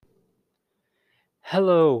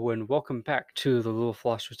Hello and welcome back to the Little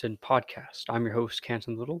Philosopher's Den podcast. I'm your host,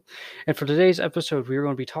 Canton Little, and for today's episode, we are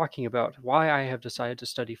going to be talking about why I have decided to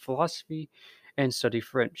study philosophy and study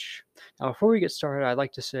French. Now, before we get started, I'd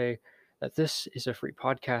like to say that this is a free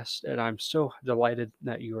podcast, and I'm so delighted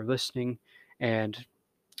that you are listening and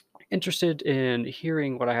interested in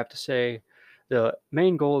hearing what I have to say. The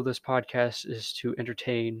main goal of this podcast is to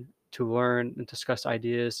entertain, to learn, and discuss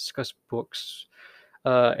ideas, discuss books,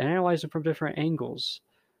 and analyze them from different angles.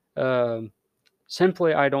 Um,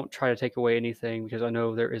 Simply, I don't try to take away anything because I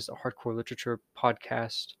know there is a hardcore literature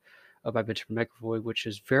podcast by Benjamin McAvoy, which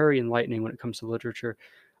is very enlightening when it comes to literature.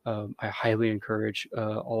 I highly encourage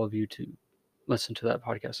all of you to listen to that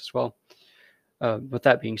podcast as well. With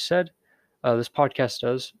that being said, this podcast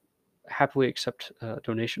does happily accept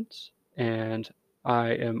donations, and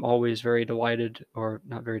I am always very delighted, or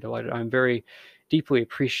not very delighted, I'm very deeply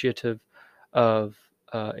appreciative of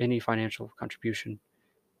any financial contribution.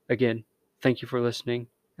 Again, thank you for listening,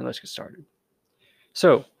 and let's get started.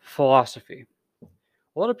 So, philosophy.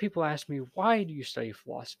 A lot of people ask me, why do you study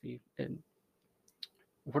philosophy? And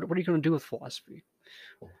what are you going to do with philosophy?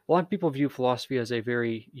 A lot of people view philosophy as a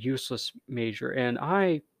very useless major, and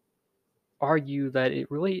I argue that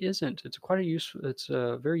it really isn't. It's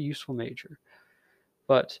a very useful major.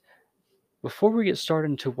 But before we get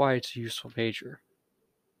started into why it's a useful major,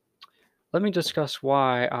 let me discuss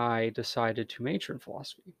why I decided to major in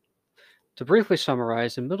philosophy. To briefly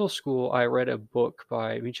summarize, in middle school, I read a book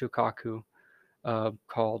by Michio Kaku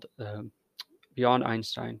called Beyond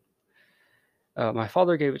Einstein. My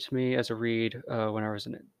father gave it to me as a read when I was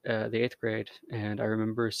in the eighth grade, and I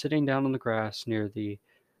remember sitting down on the grass near the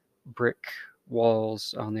brick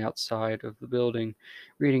walls on the outside of the building,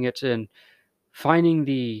 reading it and finding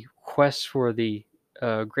the quest for the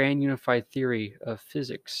grand unified theory of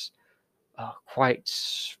physics quite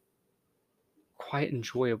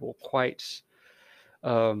enjoyable, quite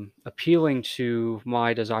appealing to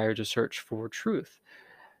my desire to search for truth.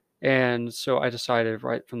 And so I decided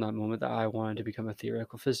right from that moment that I wanted to become a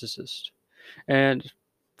theoretical physicist. And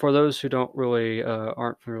for those who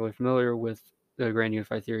aren't really familiar with the grand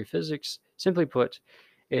unified theory of physics, simply put,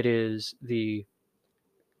 it is the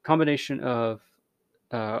combination of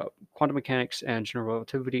quantum mechanics and general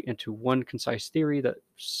relativity into one concise theory that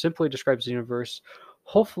simply describes the universe,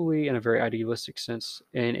 hopefully in a very idealistic sense,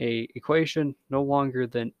 in a equation no longer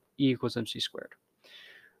than E equals mc squared.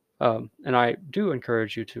 And I do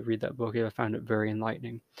encourage you to read that book. I found it very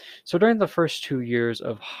enlightening. So during the first 2 years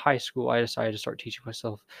of high school, I decided to start teaching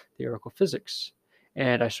myself theoretical physics.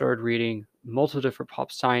 And I started reading multiple different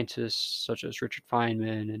pop scientists such as Richard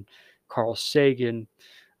Feynman and Carl Sagan,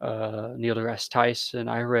 Neil deGrasse Tyson.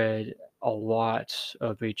 I read a lot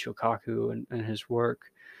of Michio Kaku and his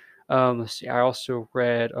work. Let's see. I also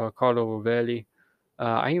read Carlo Rovelli.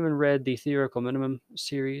 I even read the Theoretical Minimum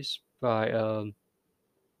series by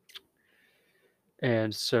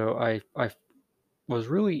and so I was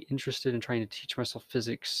really interested in trying to teach myself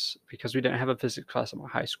physics because we didn't have a physics class at my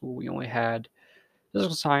high school. We only had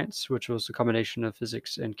physical science, which was a combination of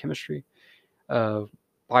physics and chemistry, uh,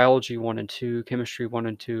 biology 1 and 2, chemistry 1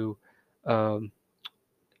 and 2, um,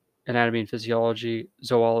 anatomy and physiology,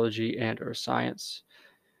 zoology, and earth science.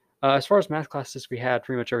 As far as math classes, we had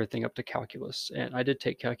pretty much everything up to calculus, and I did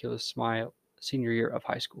take calculus my senior year of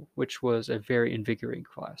high school, which was a very invigorating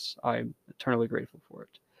class. I'm eternally grateful for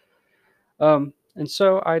it. And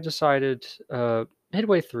so I decided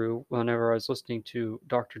midway through, whenever I was listening to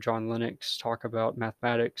Dr. John Lennox talk about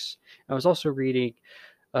mathematics, I was also reading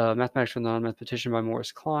Mathematics for the Non-Mathematician by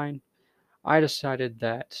Morris Klein. I decided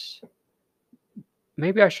that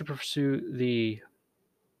maybe I should pursue the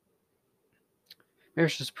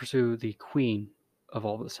queen of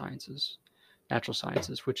all the sciences, natural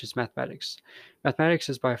sciences, which is mathematics. Mathematics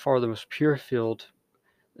is by far the most pure field,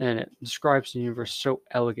 and it describes the universe so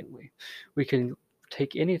elegantly. We can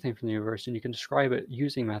take anything from the universe and you can describe it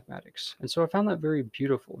using mathematics. And so I found that very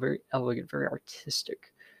beautiful, very elegant, very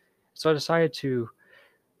artistic. So I decided to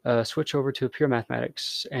switch over to pure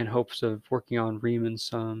mathematics in hopes of working on Riemann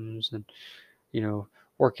sums and, you know,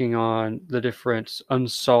 working on the different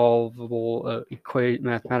unsolvable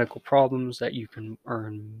mathematical problems that you can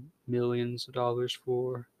earn millions of dollars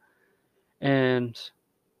for. And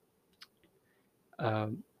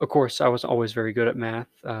of course, I was always very good at math.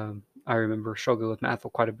 I remember struggling with math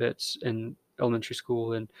quite a bit in elementary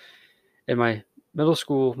school and in my middle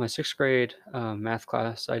school, my sixth grade math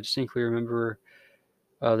class. I distinctly remember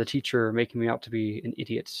the teacher making me out to be an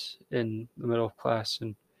idiot in the middle of class,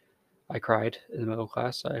 and I cried in the middle of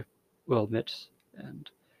class, I will admit, and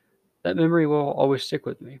that memory will always stick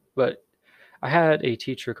with me. But I had a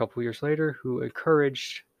teacher a couple years later who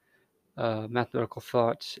encouraged mathematical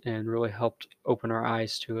thought and really helped open our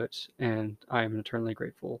eyes to it, and I am eternally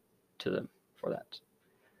grateful to them for that.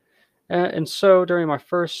 And so during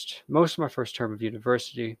most of my first term of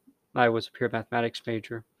university, I was a pure mathematics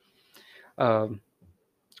major. Um,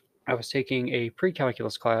 I was taking a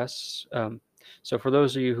pre-calculus class. So for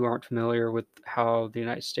those of you who aren't familiar with how the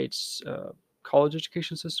United States college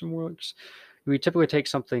education system works, we typically take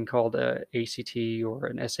something called a ACT or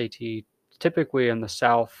an SAT. Typically in the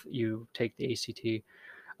South, you take the ACT.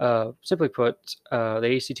 Simply put,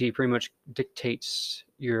 the ACT pretty much dictates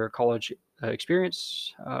your college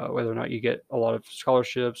experience, whether or not you get a lot of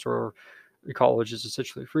scholarships or your college is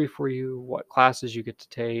essentially free for you, what classes you get to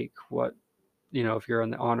take, if you're in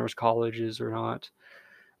the honors colleges or not.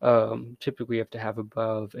 Typically, you have to have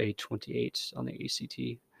above a 28 on the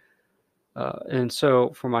ACT. And so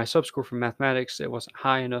for my sub-score for mathematics, it wasn't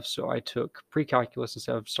high enough, so I took pre-calculus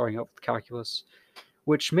instead of starting out with calculus,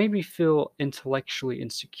 which made me feel intellectually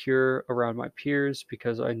insecure around my peers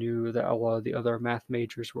because I knew that a lot of the other math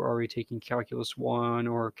majors were already taking Calculus 1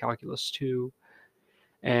 or Calculus 2,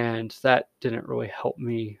 and that didn't really help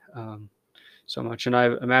me so much. And I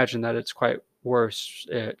imagine that it's quite worse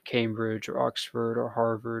at Cambridge or Oxford or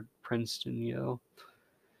Harvard, Princeton, Yale.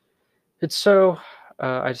 And so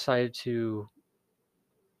I decided to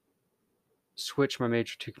switch my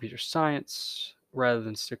major to computer science rather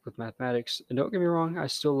than stick with mathematics. And don't get me wrong, I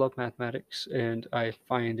still love mathematics and I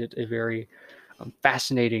find it a very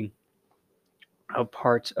fascinating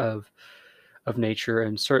part of nature,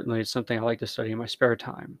 and certainly it's something I like to study in my spare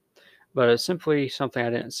time. But it's simply something I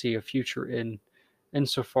didn't see a future in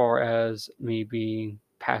insofar as me being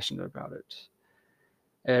passionate about it.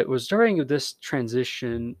 It was during this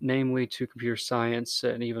transition, namely to computer science,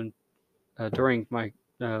 and even during my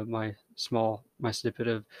snippet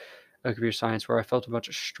of computer science, where I felt a bunch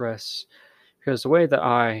of stress because the way that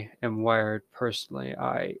I am wired personally,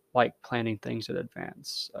 I like planning things in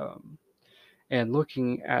advance, and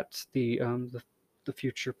looking at the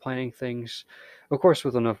future, planning things, of course,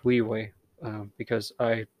 with enough leeway, because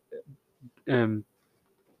am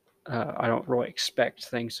I don't really expect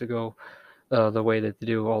things to go the way that they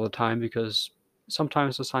do all the time because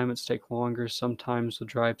sometimes assignments take longer, sometimes the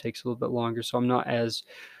drive takes a little bit longer. So I'm not as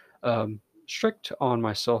strict on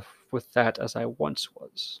myself with that as I once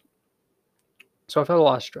was. So I felt a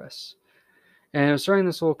lot of stress. And it was during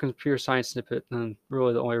this little computer science snippet, and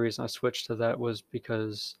really the only reason I switched to that was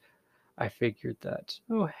because I figured that,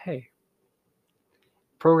 oh, hey,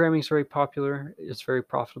 programming is very popular, it's very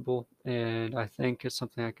profitable, and I think it's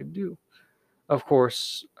something I could do. Of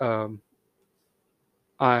course,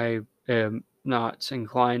 I am not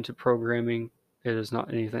inclined to programming. It is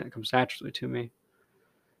not anything that comes naturally to me.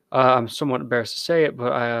 I'm somewhat embarrassed to say it,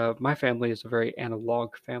 but my family is a very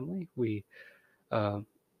analog family. We uh,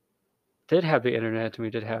 did have the internet and we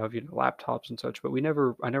did have laptops and such, but I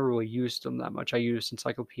never really used them that much. I used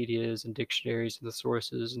encyclopedias and dictionaries and the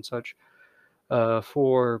sources and such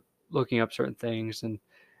for looking up certain things. And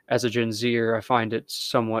as a Gen Zer, I find it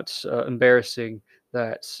somewhat embarrassing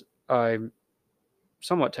that I'm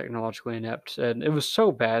somewhat technologically inept, and it was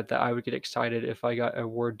so bad that I would get excited if I got a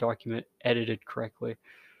Word document edited correctly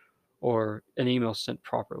or an email sent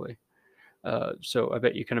properly. So I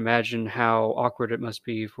bet you can imagine how awkward it must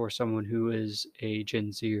be for someone who is a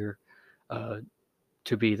Gen Zer uh,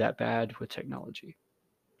 to be that bad with technology.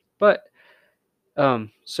 But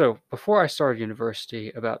so before I started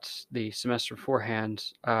university, about the semester beforehand,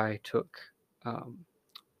 I took um,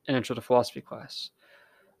 an intro to philosophy class.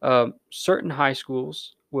 Certain high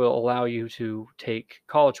schools will allow you to take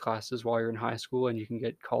college classes while you're in high school, and you can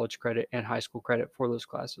get college credit and high school credit for those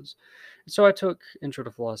classes. So I took Intro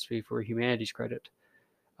to Philosophy for humanities credit,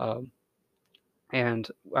 um, and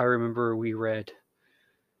I remember we read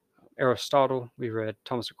Aristotle, we read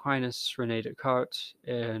Thomas Aquinas, Rene Descartes,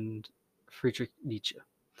 and Friedrich Nietzsche.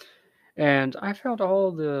 And I found all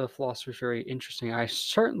the philosophers very interesting. I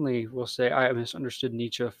certainly will say I misunderstood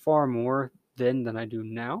Nietzsche far more then than I do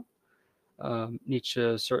now.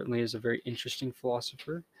 Nietzsche certainly is a very interesting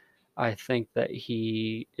philosopher. I think that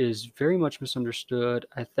he is very much misunderstood.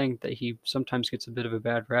 I think that he sometimes gets a bit of a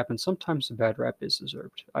bad rap, and sometimes the bad rap is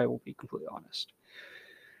deserved. I will be completely honest.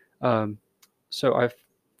 Um, so I've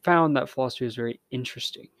found that philosophy is very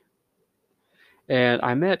interesting. And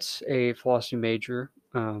I met a philosophy major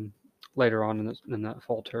later on in that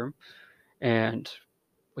fall term, and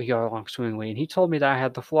we got along swimmingly. And he told me that I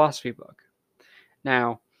had the philosophy bug.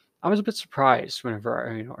 Now, I was a bit surprised whenever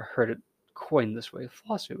I heard it coined this way, the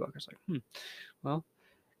philosophy book. I was like, well,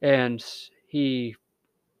 and he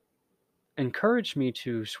encouraged me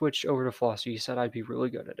to switch over to philosophy. He said I'd be really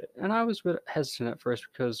good at it. And I was a bit hesitant at first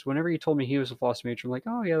because whenever he told me he was a philosophy major, I'm like,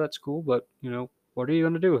 oh, yeah, that's cool, but, what are you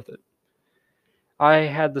going to do with it? I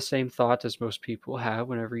had the same thought as most people have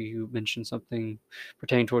whenever you mention something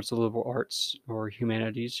pertaining towards the liberal arts or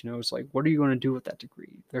humanities. It's like, what are you going to do with that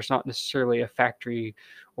degree? There's not necessarily a factory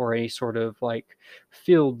or any sort of like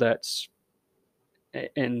field that's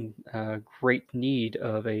in great need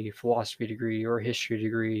of a philosophy degree or a history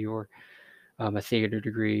degree or a theater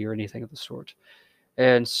degree or anything of the sort.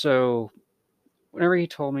 And so whenever he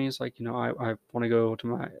told me, it's like, I want to go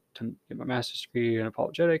to get my master's degree in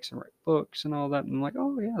apologetics and write books and all that. And I'm like,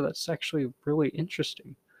 oh yeah, that's actually really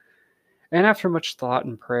interesting. And after much thought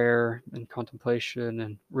and prayer and contemplation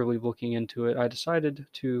and really looking into it, I decided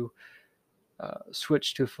to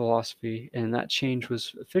switch to philosophy. And that change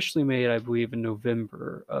was officially made, I believe, in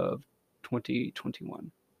November of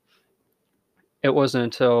 2021. It wasn't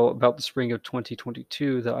until about the spring of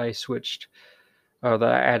 2022 that I switched, that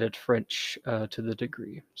I added French to the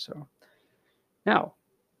degree. So now,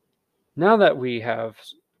 now that we have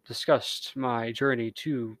discussed my journey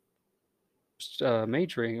to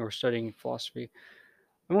majoring or studying philosophy,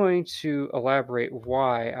 I'm going to elaborate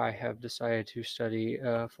why I have decided to study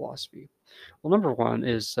philosophy. Well, number one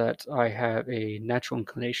is that I have a natural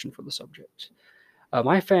inclination for the subject.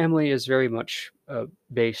 My family is very much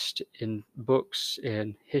based in books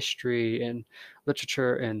and history and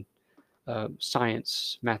literature and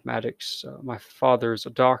science, mathematics. My father's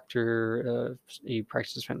a doctor. He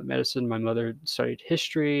practices family medicine. My mother studied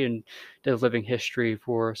history and did living history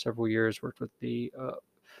for several years. Worked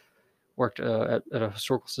at a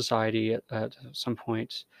historical society at some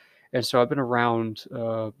point, and so I've been around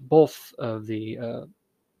both of the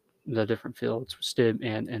different fields, STEM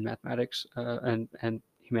and mathematics and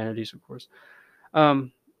humanities, of course.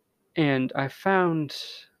 Um, and I found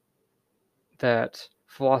that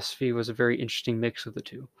philosophy was a very interesting mix of the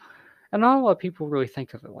two. And not a lot of people really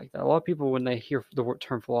think of it like that. A lot of people, when they hear the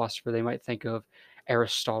term philosopher, they might think of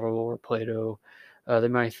Aristotle or Plato. They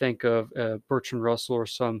might think of Bertrand Russell or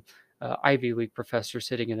some Ivy League professor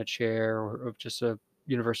sitting in a chair, or just a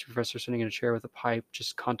university professor sitting in a chair with a pipe,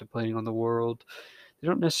 just contemplating on the world. They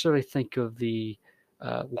don't necessarily think of the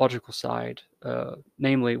logical side,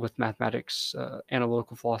 namely with mathematics,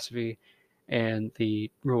 analytical philosophy, and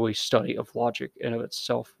the really study of logic in of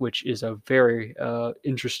itself, which is a very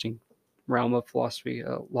interesting realm of philosophy.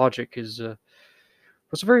 Logic was a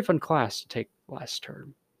very fun class to take last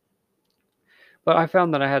term, but I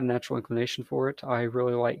found that I had a natural inclination for it. I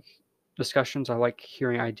really like discussions. I like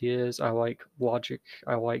hearing ideas. I like logic.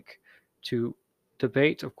 I like to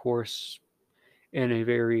debate, of course, in a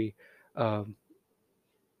very um,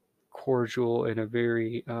 cordial and a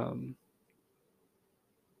very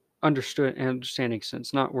understanding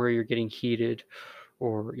sense, not where you're getting heated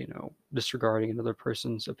or disregarding another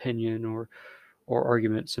person's opinion or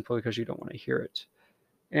argument simply because you don't want to hear it.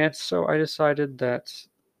 And so I decided that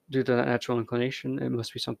due to that natural inclination, it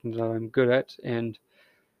must be something that I'm good at, and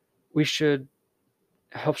we should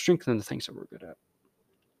help strengthen the things that we're good at.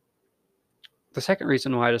 The second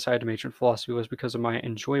reason why I decided to major in philosophy was because of my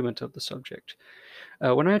enjoyment of the subject.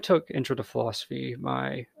 When I took Intro to Philosophy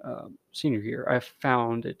my senior year, I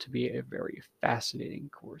found it to be a very fascinating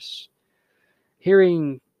course.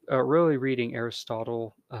 Really reading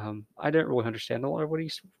Aristotle, I didn't really understand a lot of what he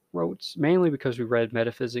wrote, mainly because we read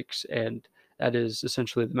metaphysics, and that is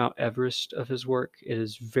essentially the Mount Everest of his work. It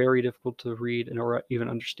is very difficult to read and or even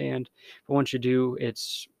understand, but once you do,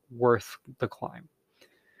 it's worth the climb.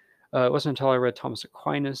 It wasn't until I read Thomas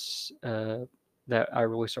Aquinas that I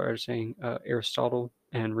really started saying Aristotle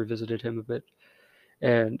and revisited him a bit.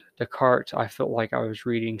 And Descartes, I felt like I was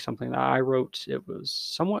reading something that I wrote. It was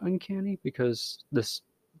somewhat uncanny because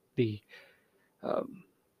the um,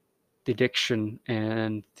 the diction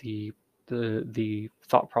and the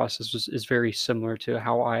thought process is very similar to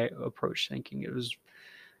how I approach thinking. It was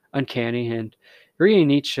uncanny. And reading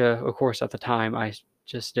Nietzsche, of course, at the time, I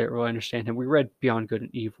just didn't really understand him. We read Beyond Good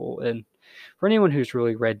and Evil, and for anyone who's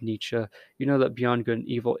really read Nietzsche, you know that Beyond Good and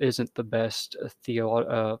Evil isn't the best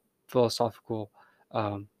philosophical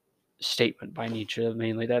um, statement by Nietzsche.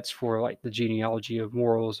 Mainly, that's for like the genealogy of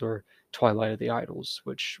morals or Twilight of the Idols,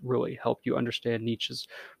 which really help you understand Nietzsche's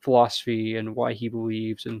philosophy and why he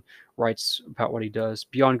believes and writes about what he does.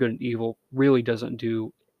 Beyond Good and Evil really doesn't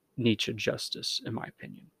do Nietzsche justice, in my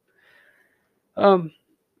opinion. Um,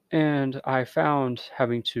 and I found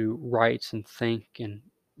having to write and think and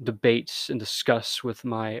debate and discuss with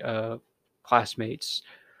my classmates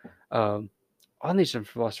um, on these different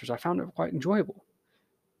philosophers, I found it quite enjoyable,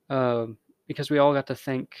 because we all got to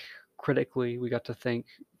think critically. We got to think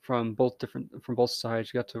from both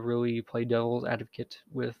sides. You got to really play devil's advocate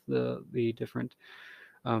with the different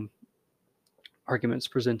arguments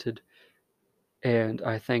presented, and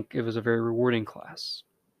I think it was a very rewarding class.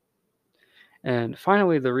 And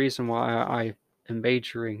finally, the reason why I am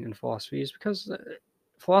majoring in philosophy is because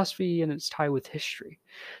philosophy and its tie with history.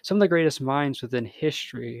 Some of the greatest minds within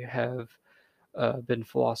history have been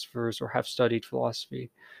philosophers or have studied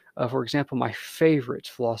philosophy. For example, my favorite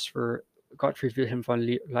philosopher, Gottfried Wilhelm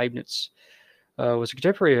von Leibniz, was a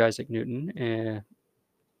contemporary of Isaac Newton,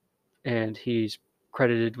 and he's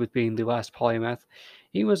credited with being the last polymath.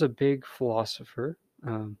 He was a big philosopher.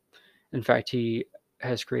 In fact, he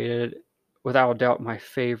has created, without a doubt, my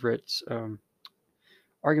favorite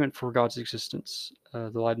argument for God's existence,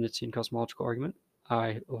 the Leibnizian cosmological argument.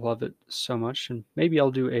 I love it so much, and maybe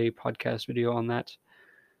I'll do a podcast video on that,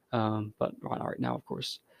 but not right now, of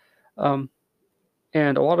course.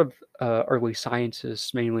 And a lot of early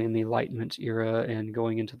scientists, mainly in the Enlightenment era and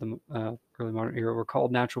going into the early modern era, were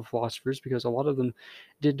called natural philosophers because a lot of them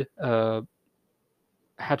did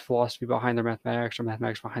had philosophy behind their mathematics or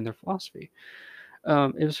mathematics behind their philosophy.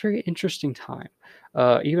 It was a very interesting time.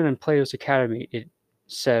 Even in Plato's Academy, it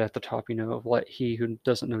said at the top, of let he who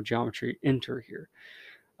doesn't know geometry enter here.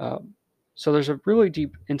 So there's a really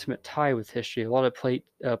deep, intimate tie with history. A lot of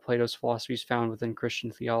Plato's philosophy is found within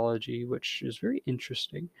Christian theology, which is very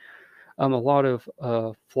interesting. A lot of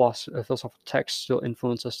philosophical texts still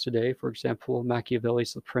influence us today. For example,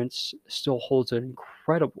 Machiavelli's The Prince still holds an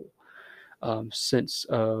incredible sense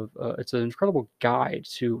of it's an incredible guide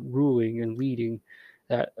to ruling and leading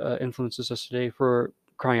that influences us today. For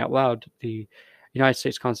crying out loud, the United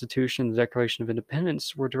States Constitution, the Declaration of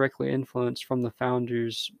Independence were directly influenced from the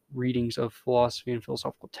founders' readings of philosophy and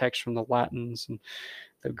philosophical texts from the Latins and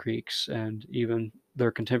the Greeks and even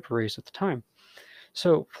their contemporaries at the time.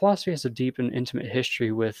 So philosophy has a deep and intimate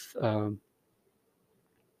history with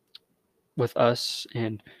us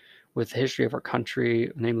and with the history of our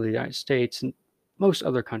country, namely the United States and most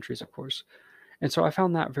other countries, of course. And so I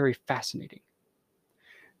found that very fascinating.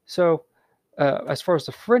 So, as far as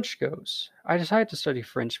the French goes, I decided to study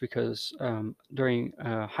French because during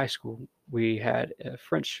high school we had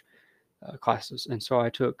French classes, and so I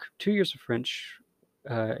took 2 years of French.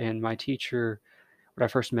 And my teacher, when I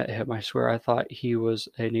first met him, I swear I thought he was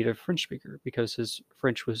a native French speaker because his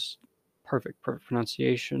French was perfect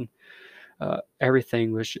pronunciation.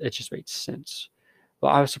 Everything was, it just made sense. But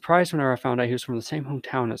I was surprised whenever I found out he was from the same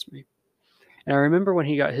hometown as me. And I remember when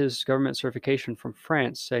he got his government certification from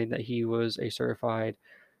France, saying that he was a certified,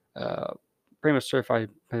 uh, pretty much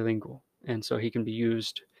certified bilingual, and so he can be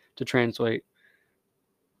used to translate.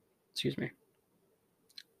 Excuse me,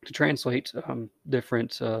 to translate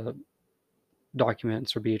different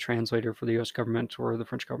documents or be a translator for the U.S. government or the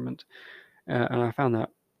French government. And I found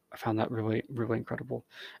that really really incredible.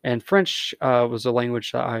 And French was a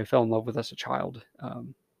language that I fell in love with as a child.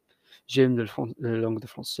 J'aime la langue de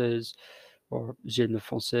française, or j'aime le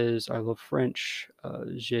français. I love French.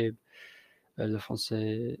 J'aime le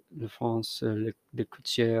français, le France, les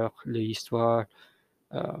cultures, l'histoire.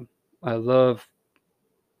 Uh, I love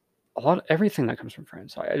a lot of everything that comes from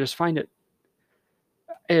France. I just find it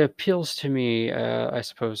appeals to me, I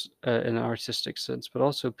suppose, in an artistic sense, but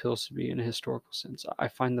also appeals to me in a historical sense. I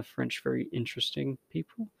find the French very interesting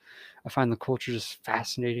people. I find the culture just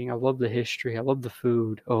fascinating. I love the history. I love the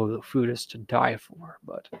food. Oh, the food is to die for.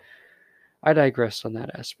 But I digress on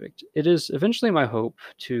that aspect. It is eventually my hope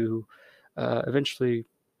to eventually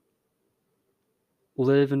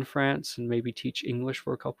live in France and maybe teach English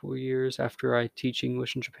for a couple of years after I teach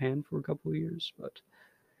English in Japan for a couple of years. But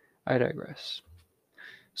I digress.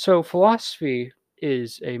 So philosophy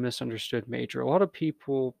is a misunderstood major. A lot of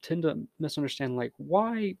people tend to misunderstand, like,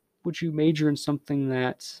 why would you major in something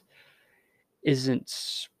that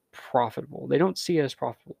isn't profitable? They don't see it as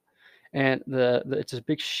profitable. And it's a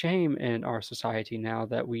big shame in our society now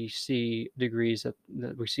that we see degrees that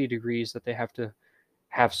they have to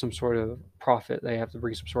have some sort of profit. They have to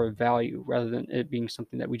bring some sort of value rather than it being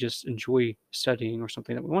something that we just enjoy studying or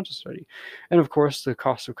something that we want to study. And of course, the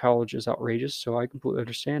cost of college is outrageous. So I completely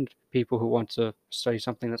understand people who want to study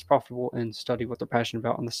something that's profitable and study what they're passionate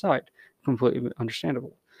about on the side. Completely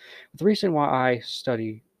understandable. But the reason why I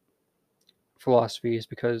study philosophy is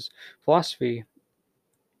because philosophy,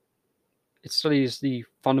 it studies the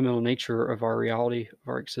fundamental nature of our reality, of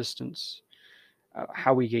our existence,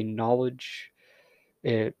 how we gain knowledge.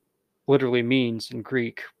 It literally means in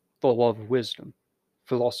Greek the love of wisdom,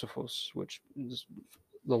 philosophos, which is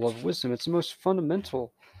the love of wisdom. It's the most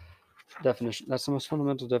fundamental definition. That's the most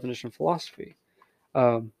fundamental definition of philosophy.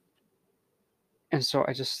 Um, and so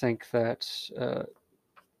I just think that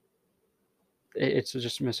it's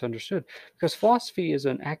just misunderstood, because philosophy is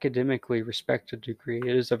an academically respected degree.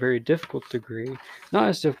 It is a very difficult degree, not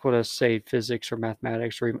as difficult as, say, physics or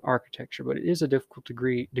mathematics or even architecture, but it is a difficult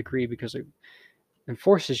degree because it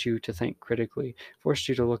forces you to think critically, forces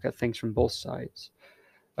you to look at things from both sides,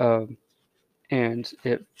 um, and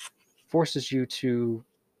it forces you to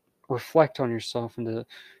reflect on yourself and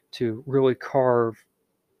to really carve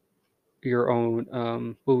your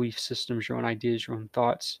own belief systems, your own ideas, your own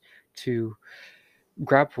thoughts, to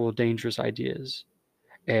grapple with dangerous ideas.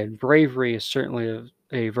 And bravery is certainly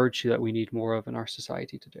a virtue that we need more of in our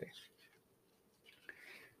society today.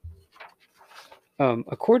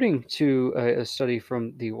 According to a study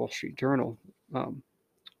from the Wall Street Journal, um,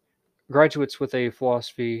 graduates with a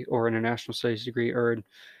philosophy or international studies degree earn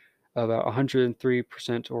about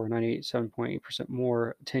 103% or 97.8%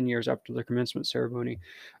 more 10 years after the commencement ceremony.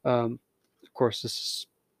 Of course, this is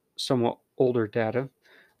somewhat older data,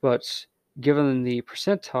 but given the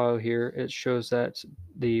percentile here, it shows that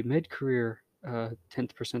the mid-career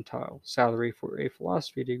 10th percentile salary for a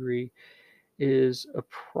philosophy degree is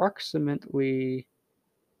approximately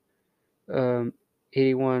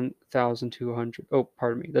 81,200. Oh,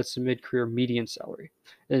 pardon me. That's the mid-career median salary.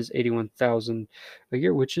 It is 81,000 a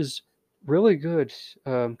year, which is really good,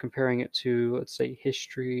 comparing it to, let's say,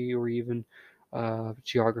 history or even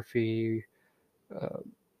geography, uh,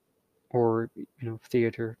 or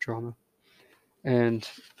theater, drama. And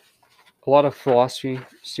a lot of philosophy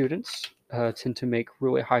students tend to make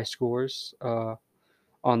really high scores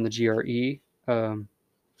on the GRE,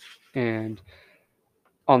 and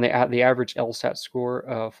on the average LSAT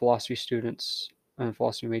score. Philosophy students and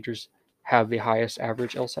philosophy majors have the highest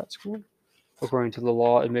average LSAT score, according to the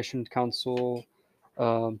Law Admission Council,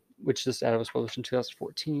 which this data was published in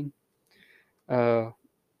 2014. Uh,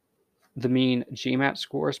 the mean GMAT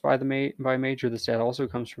scores by major, this data also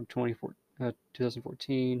comes from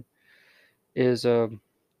 2014, is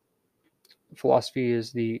philosophy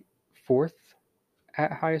is the fourth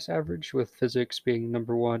at highest average, with physics being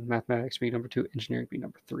number one, mathematics being number two, engineering being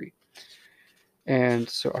number three. And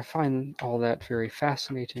so I find all that very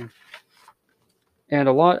fascinating. And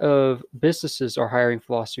a lot of businesses are hiring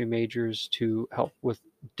philosophy majors to help with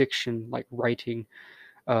diction, like writing,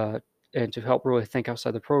 uh, and to help really think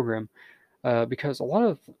outside the program. Because a lot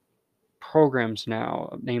of programs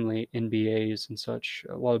now, namely MBAs and such,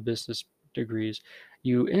 a lot of business degrees,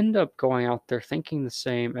 you end up going out there thinking the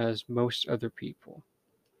same as most other people.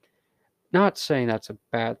 Not saying that's a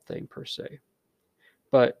bad thing per se,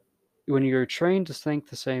 but when you're trained to think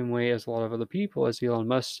the same way as a lot of other people, as Elon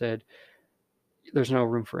Musk said, there's no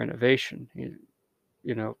room for innovation.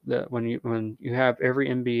 You know that when you have every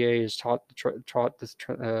MBA is taught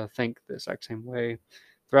to think the exact same way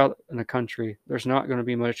throughout in the country, there's not going to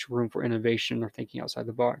be much room for innovation or thinking outside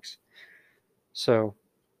the box. So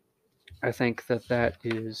I think that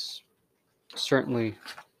is certainly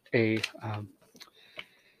a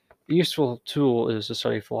useful tool, is to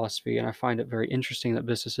study philosophy, and I find it very interesting that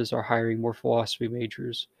businesses are hiring more philosophy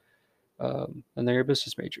majors than they are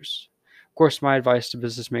business majors. Of course, my advice to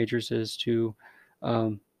business majors is to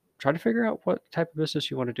try to figure out what type of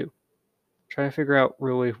business you want to do. Try to figure out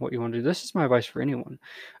really what you want to do. This is my advice for anyone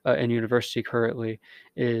in university currently: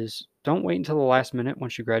 is don't wait until the last minute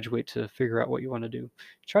once you graduate to figure out what you want to do.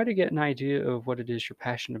 Try to get an idea of what it is you're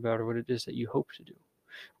passionate about or what it is that you hope to do.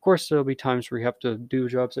 Of course, there'll be times where you have to do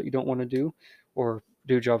jobs that you don't want to do, or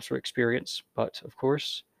do jobs for experience, but of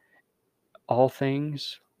course, all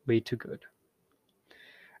things lead to good.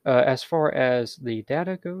 As far as the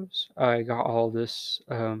data goes, I got all this.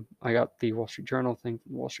 I got the Wall Street Journal thing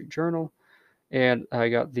from the Wall Street Journal, and I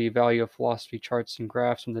got the value of philosophy charts and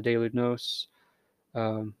graphs from the Daily Gnos.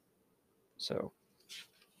 Um, so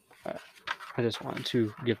uh, I just wanted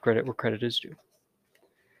to give credit where credit is due.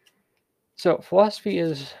 So philosophy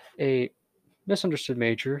is a misunderstood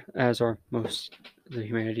major, as are most of the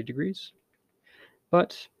humanity degrees,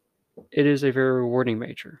 but it is a very rewarding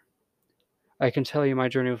major. I can tell you my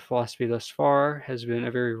journey with philosophy thus far has been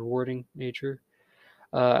a very rewarding major,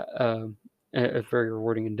 uh, um, a very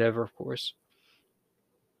rewarding endeavor, of course.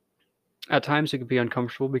 At times, it can be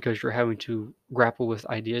uncomfortable because you're having to grapple with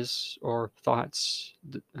ideas or thoughts,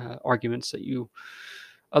 arguments that you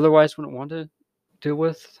otherwise wouldn't want to deal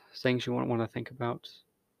with, things you wouldn't want to think about.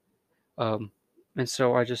 Um, and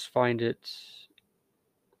so I just find it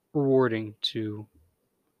rewarding to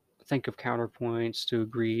think of counterpoints, to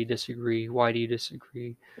agree, disagree, why do you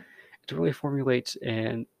disagree, to really formulate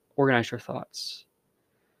and organize your thoughts.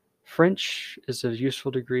 French is a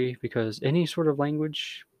useful degree because any sort of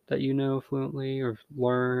language that you know fluently or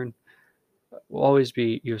learn will always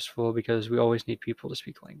be useful, because we always need people to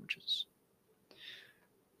speak languages.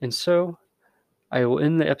 And so I will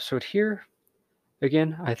end the episode here.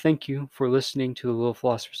 Again, I thank you for listening to the Little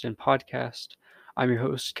Philosopher's Den podcast. I'm your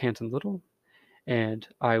host, Canton Little, and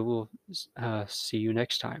I will see you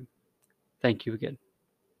next time. Thank you again.